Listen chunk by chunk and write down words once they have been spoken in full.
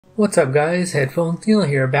What's up guys, Headphone Neil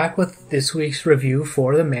here, back with this week's review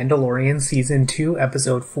for The Mandalorian Season 2,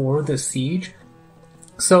 Episode 4, The Siege.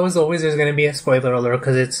 So as always, there's going to be a spoiler alert,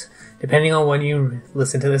 because it's, depending on when you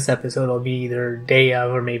listen to this episode, it'll be either day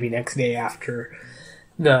of or maybe next day after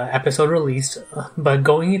the episode released. But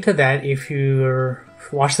going into that, if you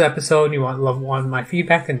watch the episode and you want my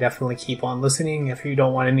feedback, then definitely keep on listening. If you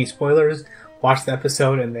don't want any spoilers, watch the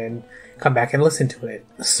episode and then come back and listen to it.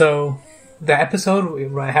 So the episode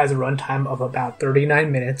has a runtime of about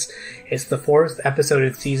 39 minutes. It's the fourth episode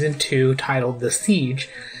in Season 2, titled The Siege.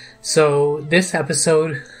 So this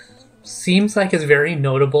episode seems like it's very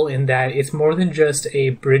notable in that it's more than just a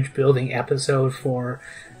bridge-building episode for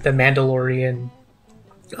the Mandalorian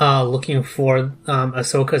looking for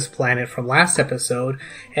Ahsoka's planet from last episode,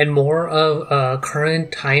 and more of a current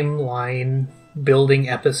timeline building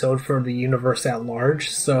episode for the universe at large.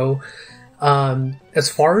 So as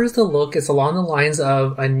far as the look, it's along the lines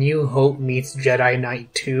of A New Hope meets Jedi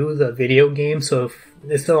Knight 2, the video game. So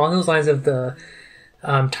it's along those lines of the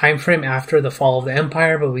time frame after the fall of the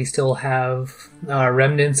Empire, but we still have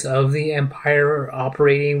remnants of the Empire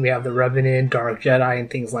operating. We have the Revenant, Dark Jedi, and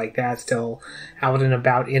things like that still out and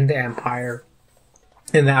about in the Empire,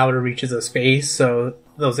 in the outer reaches of space. So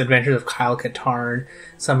those adventures of Kyle Katarn,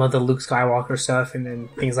 some of the Luke Skywalker stuff, and then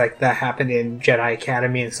things like that happened in Jedi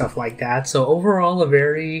Academy and stuff like that. So overall, a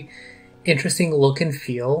very interesting look and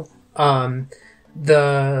feel.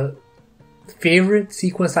 The favorite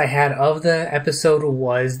sequence I had of the episode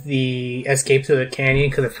was the escape to the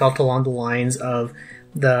canyon, because it felt along the lines of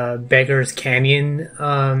the Beggar's Canyon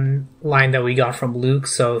line that we got from Luke.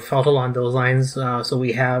 So it felt along those lines. So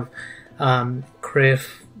we have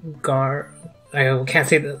I can't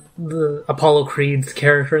say the Apollo Creed's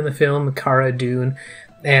character in the film, Cara Dune,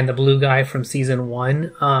 and the blue guy from Season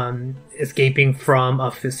 1 escaping from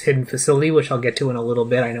a hidden facility, which I'll get to in a little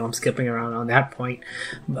bit. I know I'm skipping around on that point.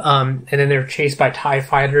 And then they're chased by TIE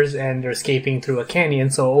fighters and they're escaping through a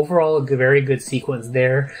canyon. So overall, a very good sequence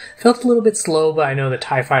there. Felt a little bit slow, but I know the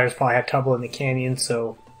TIE fighters probably had trouble in the canyon,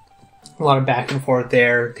 so a lot of back and forth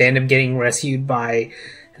there. They end up getting rescued by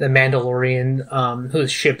the Mandalorian,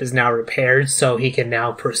 whose ship is now repaired, so he can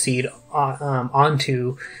now proceed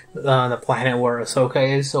onto the planet where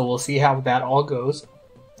Ahsoka is. So we'll see how that all goes.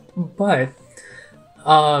 But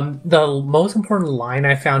the most important line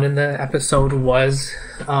I found in the episode was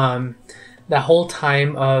the whole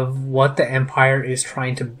time of what the Empire is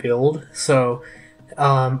trying to build. So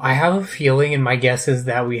I have a feeling, and my guess is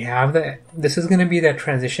that this is going to be that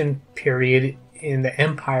transition period in the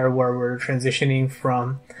Empire where we're transitioning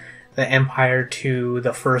from the Empire to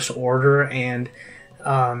the First Order, and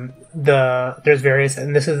there's various,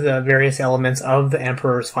 and this is the various elements of the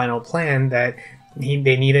Emperor's final plan, that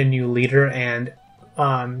they need a new leader. And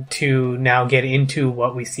to now get into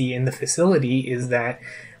what we see in the facility is that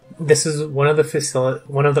this is one of the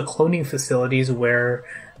cloning facilities where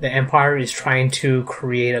the Empire is trying to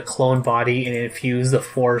create a clone body and infuse the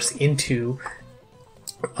Force into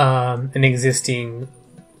an existing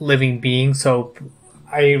living being. So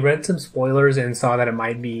I read some spoilers and saw that it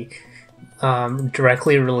might be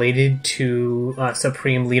directly related to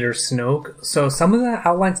Supreme Leader Snoke. So some of the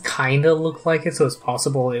outlines kind of look like it, so it's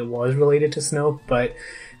possible it was related to Snoke, but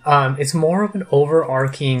it's more of an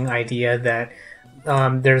overarching idea that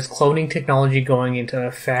there's cloning technology going into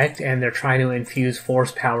effect, and they're trying to infuse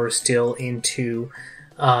Force power still into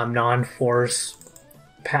non-Force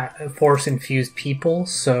Force-infused people.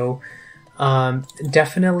 So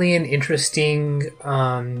definitely an interesting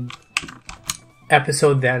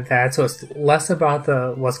episode so it's less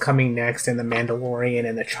about what's coming next and the Mandalorian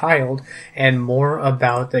and the child, and more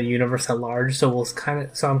about the universe at large. So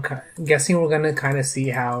I'm guessing we're going to kind of see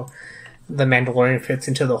how the Mandalorian fits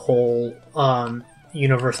into the whole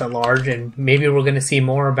universe at large, and maybe we're going to see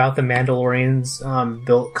more about the Mandalorians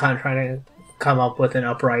trying to come up with an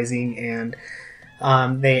uprising, and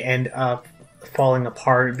they end up falling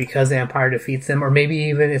apart because the Empire defeats them. Or maybe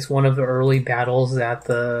even it's one of the early battles that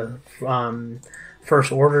the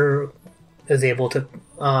First Order is able to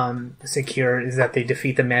secure, is that they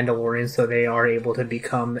defeat the Mandalorians, so they are able to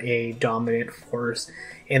become a dominant force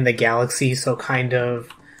in the galaxy. So kind of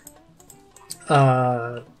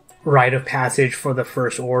rite of passage for the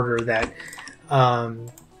First Order that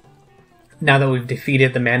now that we've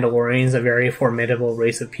defeated the Mandalorians, a very formidable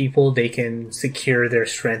race of people, they can secure their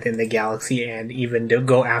strength in the galaxy and even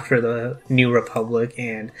go after the New Republic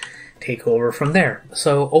and take over from there.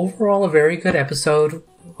 So overall, a very good episode.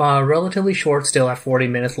 Relatively short still at 40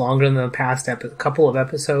 minutes, longer than the past couple of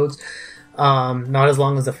episodes. Not as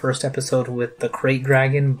long as the first episode with the Crate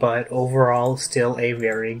Dragon, but overall still a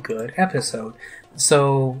very good episode.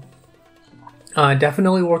 So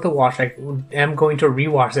definitely worth a watch. I am going to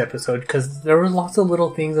rewatch the episode because there were lots of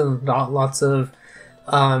little things and lots of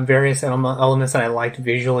various elements that I liked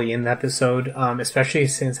visually in the episode, especially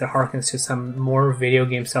since it harkens to some more video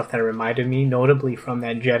game stuff that reminded me, notably from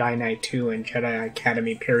that Jedi Knight 2 and Jedi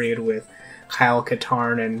Academy period with Kyle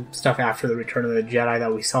Katarn and stuff after the Return of the Jedi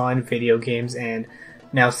that we saw in video games and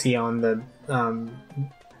now see on the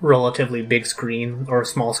relatively big screen or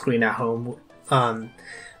small screen at home.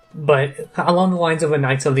 But along the lines of a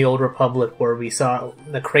Knights of the Old Republic, where we saw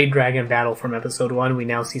the Krayt Dragon battle from Episode 1, we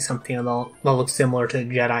now see something that looks similar to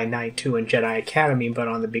Jedi Knight 2 and Jedi Academy, but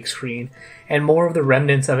on the big screen. And more of the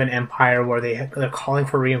remnants of an empire where they're calling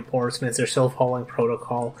for reinforcements, they're still following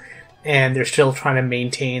protocol, and they're still trying to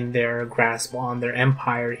maintain their grasp on their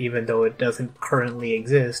empire, even though it doesn't currently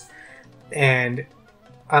exist. And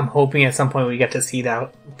I'm hoping at some point we get to see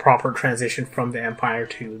that proper transition from the Empire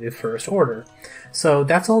to the First Order. So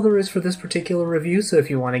that's all there is for this particular review. So if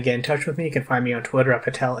you want to get in touch with me, you can find me on Twitter at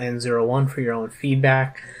PatelN01 for your own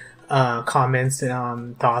feedback, comments,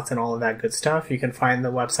 thoughts, and all of that good stuff. You can find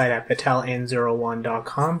the website at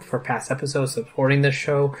PatelN01.com for past episodes supporting this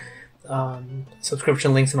show,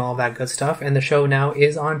 subscription links, and all of that good stuff. And the show now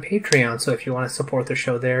is on Patreon. So if you want to support the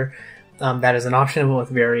show there, that is an option with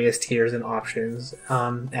various tiers and options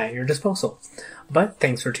at your disposal. But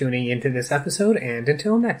thanks for tuning into this episode, and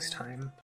until next time.